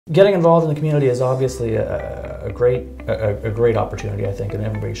Getting involved in the community is obviously a great opportunity, I think, and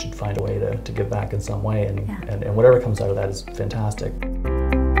everybody should find a way to give back in some way, and whatever comes out of that is fantastic.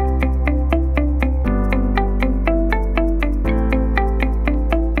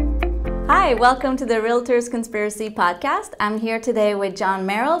 Hi, welcome to the Realtors Conspiracy Podcast. I'm here today with John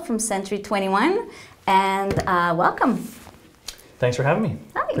Merrill from Century 21, and welcome. Thanks for having me.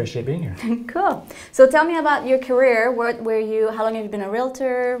 Hi. Appreciate being here. Cool. So tell me about your career. How long have you been a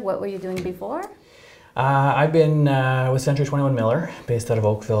realtor? What were you doing before? I've been with Century 21 Miller, based out of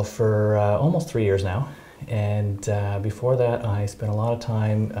Oakville, for almost 3 years now. And before that, I spent a lot of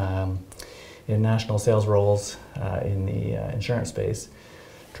time in national sales roles in the insurance space,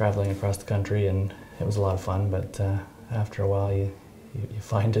 traveling across the country, and it was a lot of fun. But after a while, you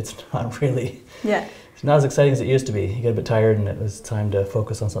find it's not really... Yeah. It's not as exciting as it used to be. You get a bit tired, and it was time to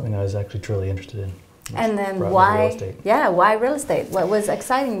focus on something I was actually truly interested in. And then why? Real estate. Yeah, why real estate? What was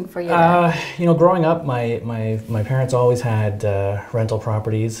exciting for you? Growing up, my parents always had rental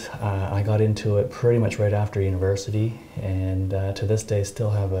properties. I got into it pretty much right after university, and to this day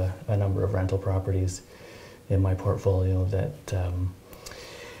still have a number of rental properties in my portfolio that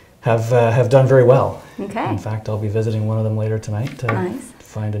have done very well. Okay. In fact, I'll be visiting one of them later tonight to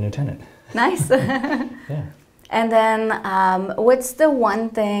find a new tenant. Nice. Yeah. And then, what's the one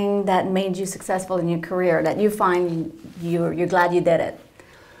thing that made you successful in your career that you find you're glad you did it?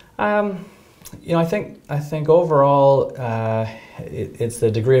 I think overall it's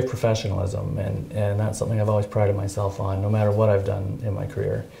the degree of professionalism, and that's something I've always prided myself on, no matter what I've done in my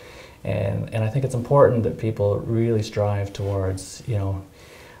career. And I think it's important that people really strive towards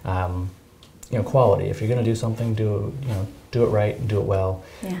quality. If you're going to do something, do it right and do it well.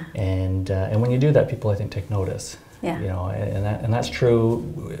 Yeah. And when you do that, people, I think, take notice. Yeah. And that's true,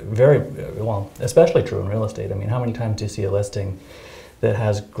 very well, especially true in real estate. I mean, how many times do you see a listing that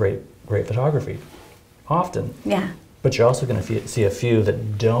has great photography? Often. Yeah. But you're also going to see a few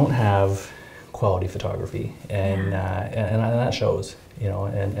that don't have quality photography, and that shows.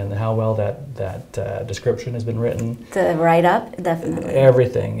 And how well that description has been written. The write-up, definitely.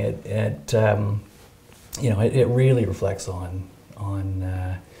 Everything. It really reflects on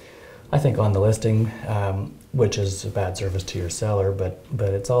I think on the listing, which is a bad service to your seller, but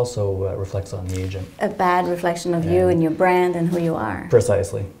it's also reflects on the agent. A bad reflection of you and your brand and who you are.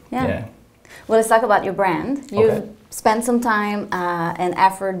 Precisely. Yeah. Well, let's talk about your brand. You've spent some time and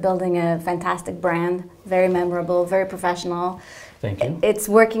effort building a fantastic brand, very memorable, very professional. Thank you. It's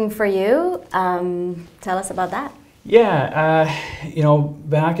working for you. Tell us about that. Yeah,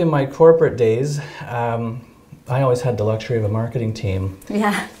 back in my corporate days, I always had the luxury of a marketing team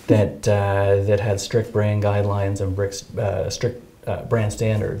that had strict brand guidelines and strict brand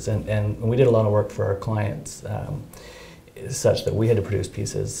standards, and we did a lot of work for our clients, such that we had to produce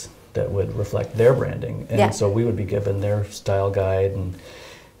pieces that would reflect their branding, and so we would be given their style guide, and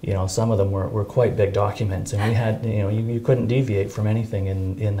some of them were quite big documents, and we had you couldn't deviate from anything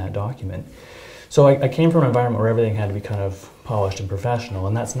in that document. So I came from an environment where everything had to be kind of polished and professional,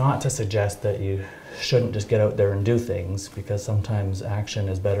 and that's not to suggest that you shouldn't just get out there and do things, because sometimes action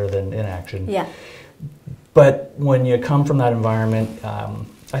is better than inaction. Yeah. But when you come from that environment,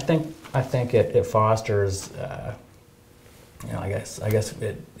 I think it fosters. I guess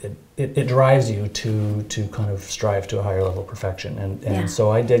it drives you to kind of strive to a higher level of perfection, and so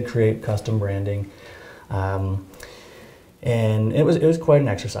I did create custom branding. And it was quite an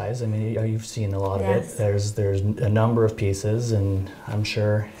exercise. I mean, you've seen a lot of it. There's a number of pieces, and I'm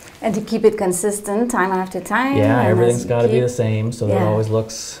sure. And to keep it consistent, time after time. Yeah, everything's got to be the same, so that it always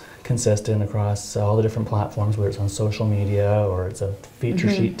looks consistent across all the different platforms, whether it's on social media, or it's a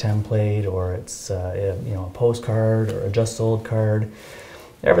feature sheet template, or it's a postcard, or a just sold card.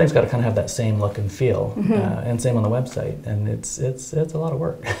 Everything's got to kind of have that same look and feel, and same on the website, and it's a lot of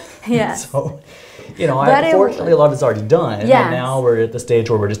work. Yeah. So, fortunately, a lot of it's already done, and now we're at the stage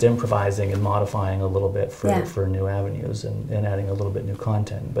where we're just improvising and modifying a little bit for new avenues and adding a little bit new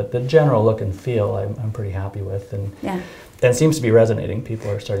content. But the general look and feel, I'm pretty happy with, and it seems to be resonating.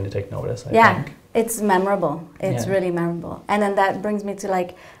 People are starting to take notice. I think. It's memorable. It's really memorable, and then that brings me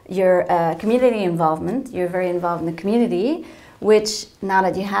to your community involvement. You're very involved in the community. Which, now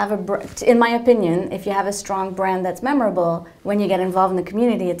that you have in my opinion, if you have a strong brand that's memorable, when you get involved in the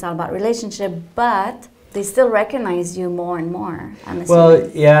community, it's all about relationship, but they still recognize you more and more, I'm assuming. Well,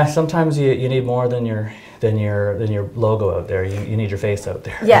 yeah, sometimes you need more than your than your logo out there. You need your face out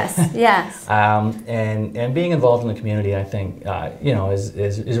there. Yes, yes. And being involved in the community, I think,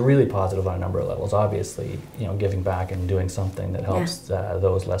 is really positive on a number of levels. Obviously, giving back and doing something that helps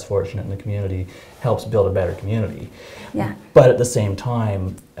those less fortunate in the community helps build a better community. Yeah. But at the same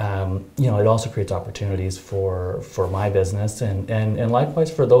time, it also creates opportunities for my business and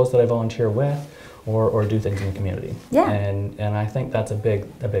likewise for those that I volunteer with or do things in the community. Yeah. And I think that's a big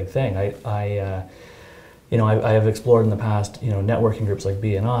thing. I have explored in the past, networking groups like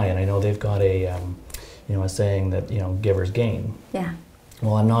BNI, and I know they've got a saying that, givers gain. Yeah.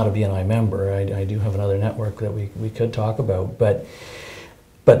 Well, I'm not a BNI member. I do have another network that we could talk about, but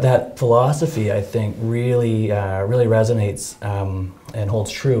that philosophy, I think, really resonates and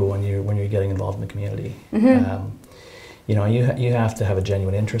holds true when you're getting involved in the community. Mm-hmm. You have to have a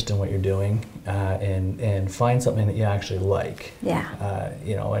genuine interest in what you're doing and find something that you actually like. Yeah.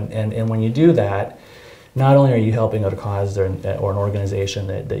 And when you do that, not only are you helping out a cause or an organization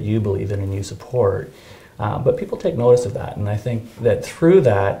that you believe in and you support, but people take notice of that. And I think that through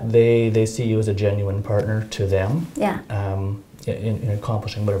that, they see you as a genuine partner to them. Yeah. In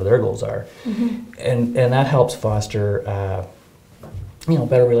accomplishing whatever their goals are. Mm-hmm. And that helps foster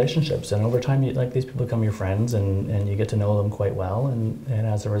better relationships, and over time these people become your friends and you get to know them quite well, and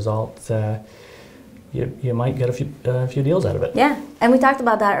as a result you might get a few deals out of it. Yeah, and we talked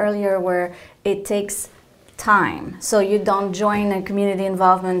about that earlier, where it takes time, so you don't join a community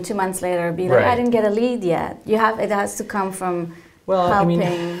involvement 2 months later be like, right, I didn't get a lead yet. It has to come from helping.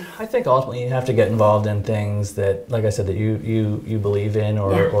 I think ultimately you have to get involved in things that, like I said, that you believe in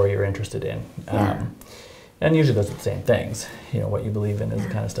or you're interested in. Yeah. And usually those are the same things. What you believe in is the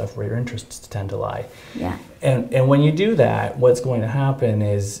kind of stuff where your interests tend to lie. Yeah. And when you do that, what's going to happen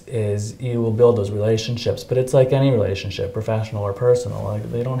is you will build those relationships. But it's like any relationship, professional or personal.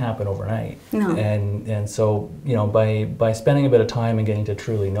 They don't happen overnight. No. And so by spending a bit of time and getting to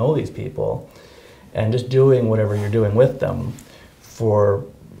truly know these people, and just doing whatever you're doing with them for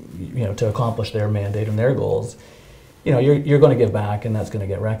to accomplish their mandate and their goals, you're going to give back, and that's going to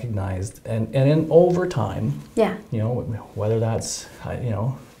get recognized, and then over time, whether that's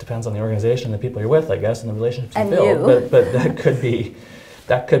depends on the organization, the people you're with, I guess, and the relationships you build. But that could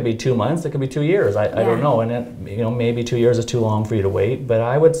be 2 months, it could be 2 years. I don't know, and maybe 2 years is too long for you to wait. But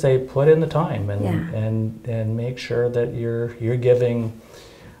I would say put in the time and make sure that you're giving.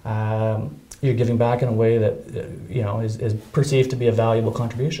 You're giving back in a way that is perceived to be a valuable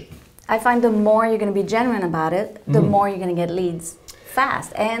contribution. I find the more you're going to be genuine about it, the more you're going to get leads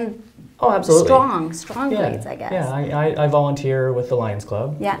fast and absolutely strong leads, I guess. Yeah, I volunteer with the Lions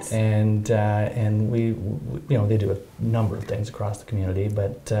Club. Yes. And we they do a number of things across the community,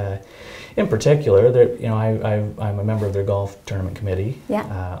 but in particular, I'm a member of their golf tournament committee.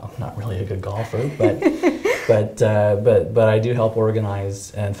 Yeah. I'm not really a good golfer, but I do help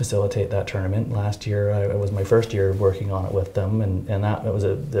organize and facilitate that tournament. Last year, it was my first year working on it with them, and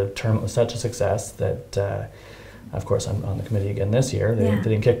the tournament was such a success that. Of course, I'm on the committee again this year. They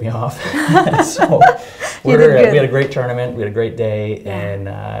didn't kick me off. So we had a great tournament. We had a great day, and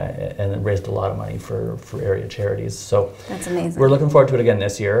it raised a lot of money for area charities. So that's amazing. We're looking forward to it again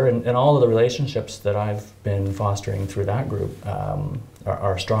this year. And all of the relationships that I've been fostering through that group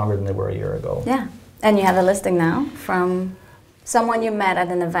are stronger than they were a year ago. Yeah, and you have a listing now from someone you met at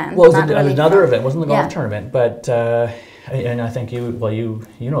an event. Well, it was another event. It wasn't the golf tournament, but. And I think you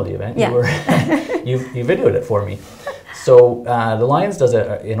know the event. Yeah. You videoed it for me. So the Lions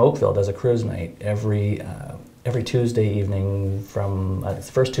in Oakville does a cruise night every Tuesday evening from it's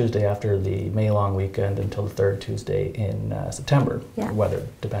the first Tuesday after the May long weekend until the third Tuesday in September. Yeah. Weather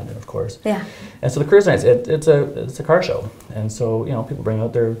dependent, of course. Yeah. And so the cruise nights, it's a car show, and so people bring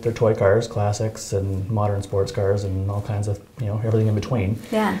out their toy cars, classics, and modern sports cars, and all kinds of everything in between.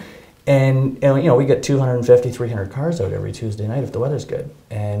 Yeah. And we get 250, 300 cars out every Tuesday night if the weather's good.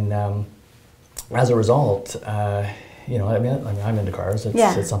 And as a result, I'm into cars.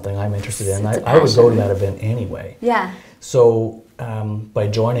 It's something I'm interested in. I would go to that event anyway. Yeah. So by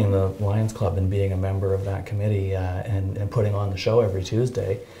joining the Lions Club and being a member of that committee and putting on the show every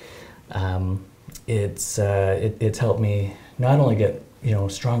Tuesday, it's helped me not only get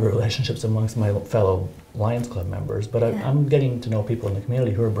stronger relationships amongst my fellow Lions Club members, but I'm getting to know people in the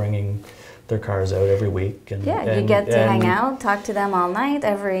community who are bringing their cars out every week. And you get to hang out, talk to them all night,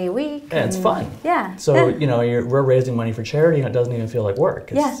 every week. And it's fun. Yeah. So, we're raising money for charity, and it doesn't even feel like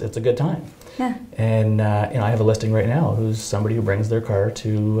work. It's a good time. Yeah. And, I have a listing right now who's somebody who brings their car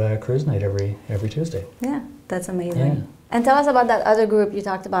to cruise night every Tuesday. Yeah, that's amazing. Yeah. And tell us about that other group you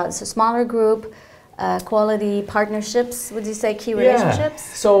talked about. It's a smaller group. quality partnerships, would you say key relationships?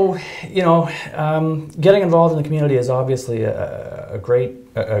 So, you know, getting involved in the community is obviously a great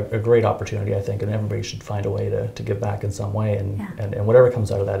opportunity, I think, and everybody should find a way to give back in some way, and whatever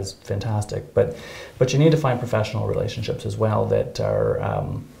comes out of that is fantastic. But you need to find professional relationships as well that are,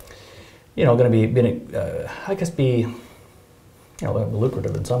 you know, going to be, I guess, you know,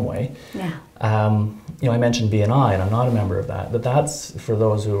 lucrative in some way. Yeah. You know, I mentioned BNI, and I'm not a member of that, but that's for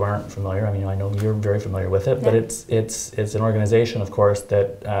those who aren't familiar. I mean, I know you're very familiar with it, but it's an organization, of course,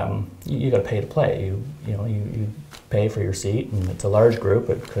 that you got to pay to play. You pay for your seat, and it's a large group.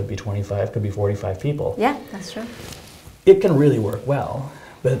 It could be 25, could be 45 people. Yeah, that's true. It can really work well,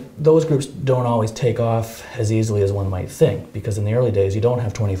 but those groups don't always take off as easily as one might think, because in the early days, you don't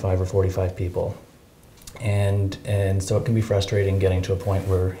have 25 or 45 people. And so it can be frustrating getting to a point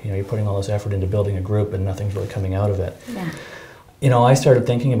where, you know, you're putting all this effort into building a group and nothing's really coming out of it. Yeah. You know, I started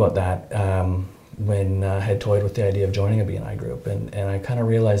thinking about that when I had toyed with the idea of joining a BNI group, and I kind of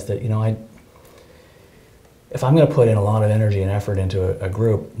realized that, you know, if I'm going to put in a lot of energy and effort into a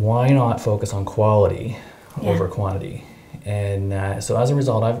group, why not focus on quality over quantity? And so as a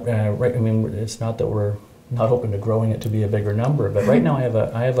result, I mean, it's not that we're not open to growing it to be a bigger number, but right now I have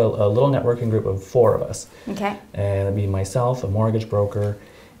a little networking group of 4 of us. Okay. And it'd be myself, a mortgage broker,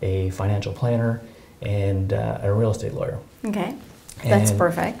 a financial planner, and a real estate lawyer. Okay, that's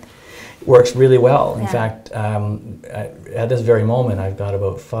perfect. Works really well. In fact, at this very moment, I've got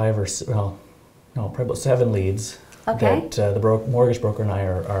about 5 or probably about 7 leads that the mortgage broker and I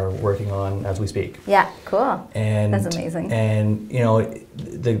are working on as we speak. Yeah, cool. And that's amazing. And you know,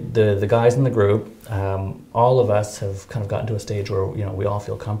 the guys in the group, all of us have kind of gotten to a stage where, you know, we all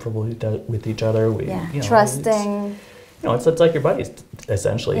feel comfortable with each other. We, you know, trusting. You know, it's like your buddies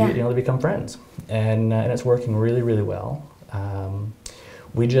essentially. You know, they become friends, and it's working really, really well.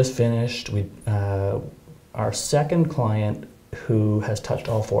 We just finished our second client who has touched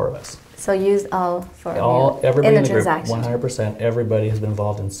all 4 of us. So used all 4 everybody in the group, transaction. 100%. Everybody has been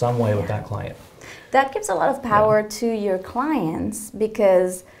involved in some way with that client. That gives a lot of power to your clients,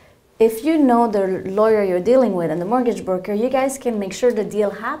 because if you know the lawyer you're dealing with and the mortgage broker, you guys can make sure the deal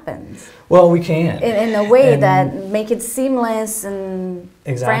happens. Well, we can. In a way that make it seamless and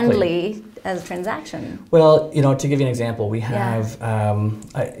friendly as a transaction. Well, you know, to give you an example, we have,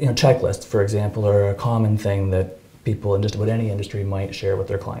 you know, checklists, for example, are a common thing that people in just about any industry might share with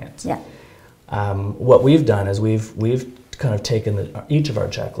their clients. Yeah. What we've done is we've kind of taken each of our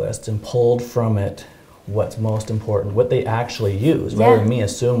checklists and pulled from it what's most important, what they actually use, rather than me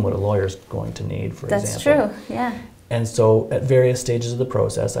assume what a lawyer's going to need, for example. That's true, yeah. And so at various stages of the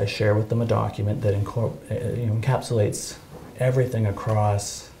process, I share with them a document that encapsulates everything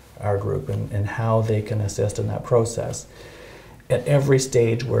across our group and how they can assist in that process. At every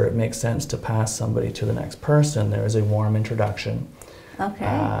stage where it makes sense to pass somebody to the next person, there is a warm introduction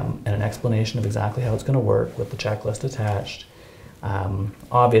and an explanation of exactly how it's going to work with the checklist attached.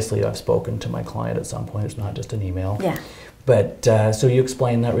 Obviously, I've spoken to my client at some point. It's not just an email. Yeah. But so you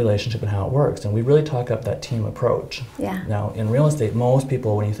explain that relationship and how it works, and we really talk up that team approach. Yeah. Now, in real estate, most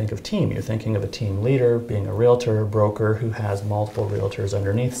people, when you think of team, you're thinking of a team leader being a realtor, broker who has multiple realtors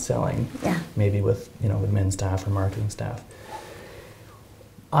underneath selling, maybe with, you know, admin staff or marketing staff.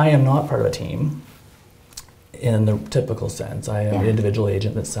 I am not part of a team in the typical sense. I am an individual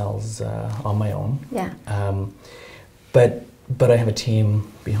agent that sells on my own. Yeah. But I have a team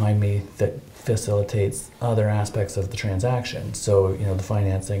behind me that facilitates other aspects of the transaction. So, you know, the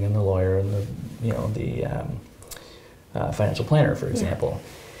financing and the lawyer and the, you know, the financial planner, for example.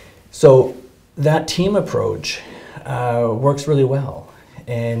 So that team approach works really well.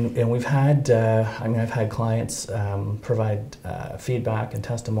 And we've had, I've had clients provide feedback and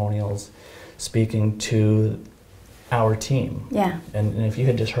testimonials speaking to our team. Yeah. And if you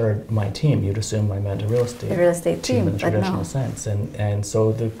had just heard my team, you'd assume I meant the real estate team in the traditional sense. And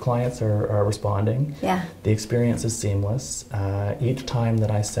so the clients are responding. Yeah. The experience is seamless. Each time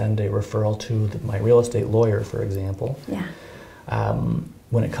that I send a referral to my real estate lawyer, for example,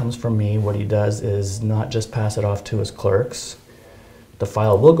 when it comes from me, what he does is not just pass it off to his clerks. The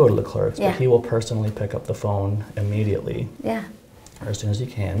file will go to the clerks, but he will personally pick up the phone immediately, or as soon as he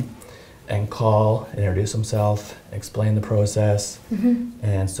can, and call, introduce himself, explain the process,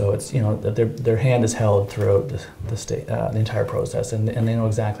 and so it's, you know, their hand is held throughout the entire process, and they know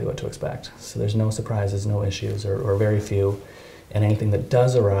exactly what to expect. So there's no surprises, no issues, or very few, and anything that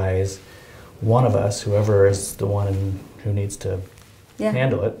does arise, one of us, whoever is the one who needs to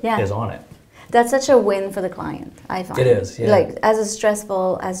handle it, is on it. That's such a win for the client, I find. It is, yeah. Like, as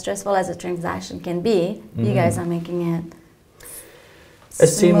stressful as a transaction can be, you guys are making it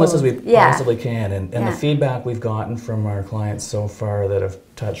as seamless as we yeah. possibly can. And Yeah. the feedback we've gotten from our clients so far that have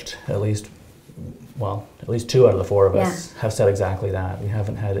touched at least 2 out of the 4 of us have said exactly that. We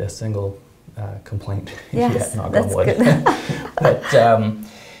haven't had a single complaint yet, knock on wood. But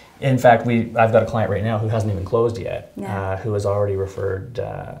in fact, I've got a client right now who hasn't even closed yet, who has already referred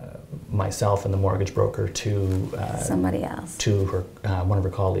myself and the mortgage broker to somebody else, to her one of her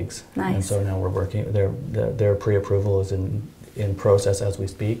colleagues. Nice. And so now we're working. Their pre-approval is in process as we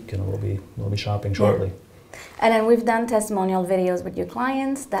speak, and we'll be shopping shortly. Yeah. And then we've done testimonial videos with your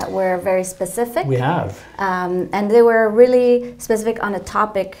clients that were very specific. We have. And they were really specific on a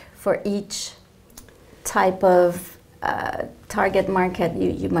topic for each type of target market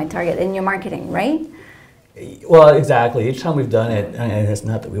you might target in your marketing, right? Well, exactly. Each time we've done it, and it's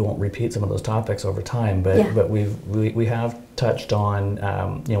not that we won't repeat some of those topics over time, but we have touched on,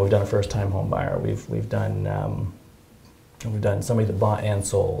 we've done a first-time home buyer. We've done somebody that bought and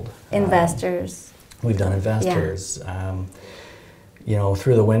sold. Investors. We've done investors.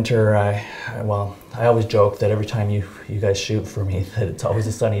 Through the winter, I always joke that every time you guys shoot for me, that it's always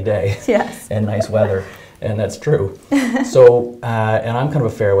a sunny day. Yes. And nice weather, and that's true. So, and I'm kind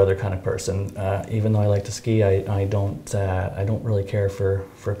of a fair weather kind of person. Even though I like to ski, I don't really care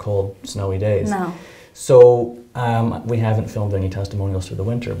for cold, snowy days. No. So we haven't filmed any testimonials through the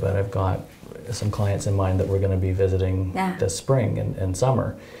winter, but I've got some clients in mind that we're going to be visiting this spring and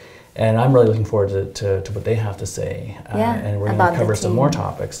summer. And I'm really looking forward to what they have to say. And we're going to cover some more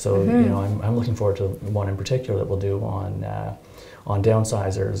topics. So, I'm looking forward to one in particular that we'll do on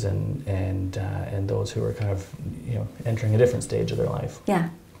downsizers and those who are kind of, entering a different stage of their life. Yeah,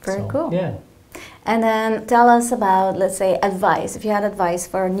 very cool. Yeah. And then tell us about, let's say, advice. If you had advice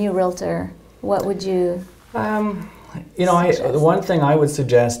for a new realtor, what would you suggest? The one thing I would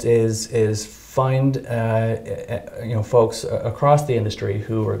suggest is find folks across the industry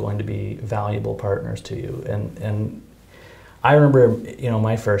who are going to be valuable partners to you. And I remember,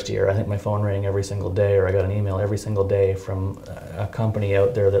 my first year, I think my phone rang every single day, or I got an email every single day from a company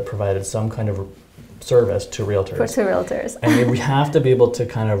out there that provided some kind of service to realtors. To realtors. And you have to be able to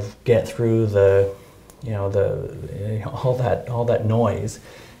kind of get through all that noise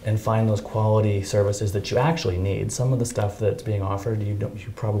and find those quality services that you actually need. Some of the stuff that's being offered you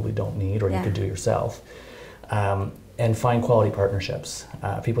probably don't need, or you could do yourself. And find quality partnerships,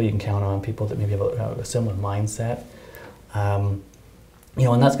 people you can count on, people that maybe have a similar mindset. And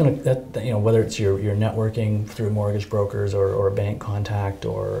that's going to, whether it's your networking through mortgage brokers or a bank contact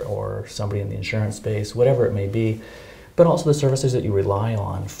or somebody in the insurance space, whatever it may be, but also the services that you rely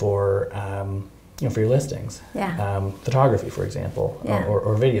on for for your listings. Yeah. Photography, for example,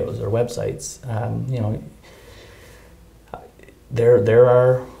 or videos or websites.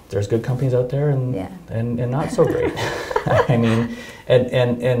 There's good companies out there and not so great. I mean,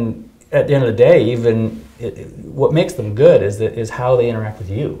 and at the end of the day, even what makes them good is how they interact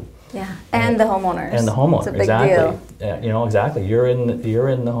with you. Yeah, and the homeowners. And the homeowner, it's a big exactly. deal. Exactly. You're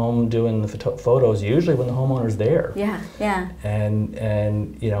in the home doing the photos usually when the homeowner's there. Yeah, yeah. And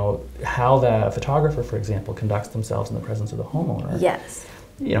how the photographer, for example, conducts themselves in the presence of the homeowner. Yes.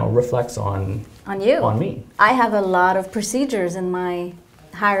 Reflects on you, on me. I have a lot of procedures in my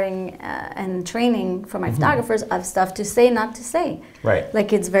hiring and training for my photographers of stuff to say, not to say. Right.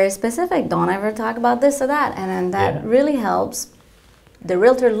 Like, it's very specific. Don't ever talk about this or that, and then that really helps the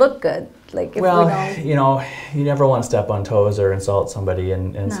realtor look good. Like, if we don't, you never want to step on toes or insult somebody,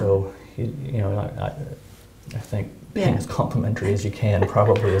 and so I think being as complimentary as you can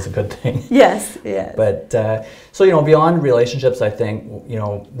probably is a good thing. Yes, yes. But so beyond relationships, I think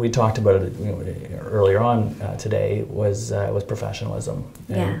we talked about it earlier on today was professionalism,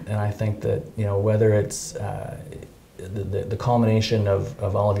 and I think that whether it's the culmination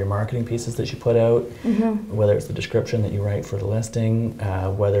of all of your marketing pieces that you put out, whether it's the description that you write for the listing,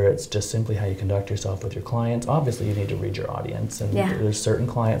 whether it's just simply how you conduct yourself with your clients. Obviously, you need to read your audience, and there's certain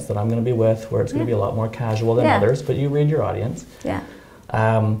clients that I'm going to be with where it's going to be a lot more casual than others, but you read your audience. Yeah.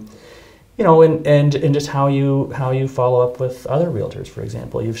 And just how you follow up with other realtors, for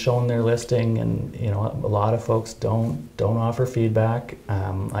example. You've shown their listing, and a lot of folks don't offer feedback.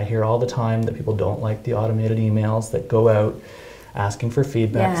 I hear all the time that people don't like the automated emails that go out asking for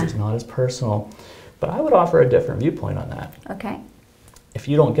feedback because it's not as personal. But I would offer a different viewpoint on that. Okay. If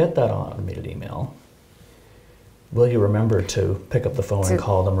you don't get that automated email, will you remember to pick up the phone and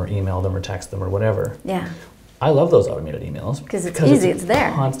call them or email them or text them or whatever? Yeah. I love those automated emails. Because it's easy, it's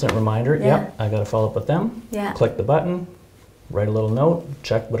there. Constant reminder, yep, I got to follow up with them. Yeah. Click the button, write a little note,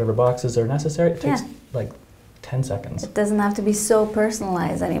 check whatever boxes are necessary. It takes like 10 seconds. It doesn't have to be so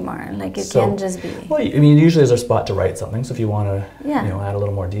personalized anymore. Like it can just be. Well, I mean, usually there's a spot to write something. So if you want to, add a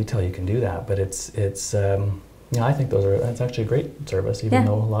little more detail, you can do that. But it's I think that's actually a great service, even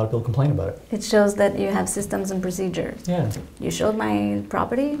though a lot of people complain about it. It shows that you have systems and procedures. Yeah. You showed my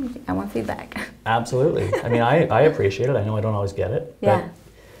property. I want feedback. Absolutely. I mean, I appreciate it. I know I don't always get it. Yeah.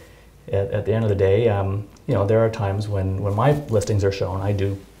 But at the end of the day, there are times when my listings are shown, I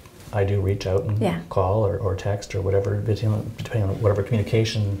do reach out and call or text or whatever, depending on whatever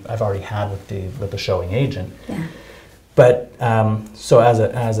communication I've already had with the showing agent. Yeah. But so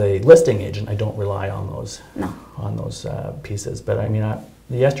as a listing agent, I don't rely on those pieces. But I mean,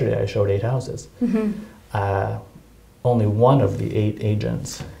 yesterday I showed 8 houses. Mm-hmm. Only one of the 8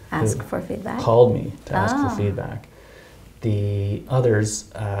 agents called me to ask for feedback. The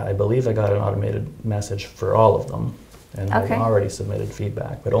others, I believe I got an automated message for all of them. And I've already submitted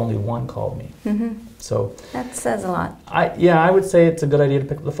feedback, but only one called me. Mm-hmm. So that says a lot. I would say it's a good idea to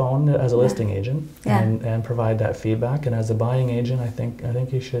pick up the phone as a listing agent and provide that feedback. And as a buying agent, I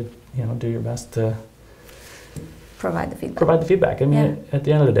think you should do your best to provide the feedback. I mean, at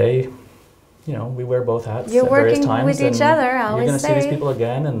the end of the day, we wear both hats You're at various times. You're working with each other. I always you're going to say. see these people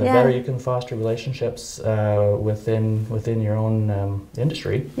again, and the better you can foster relationships within your own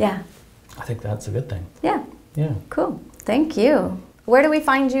industry. Yeah, I think that's a good thing. Yeah. Yeah. Cool. Thank you. Where do we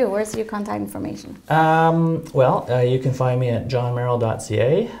find you? Where's your contact information? You can find me at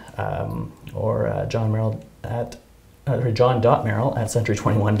johnmerrill.ca or John.Merrill at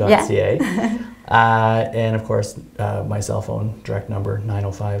century21.ca. And of course, my cell phone direct number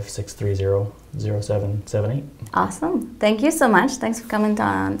 905-630-0778. Awesome. Thank you so much. Thanks for coming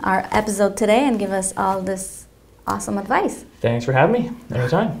on our episode today and give us all this awesome advice. Thanks for having me.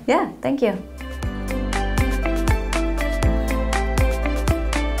 Anytime. Yeah. Thank you.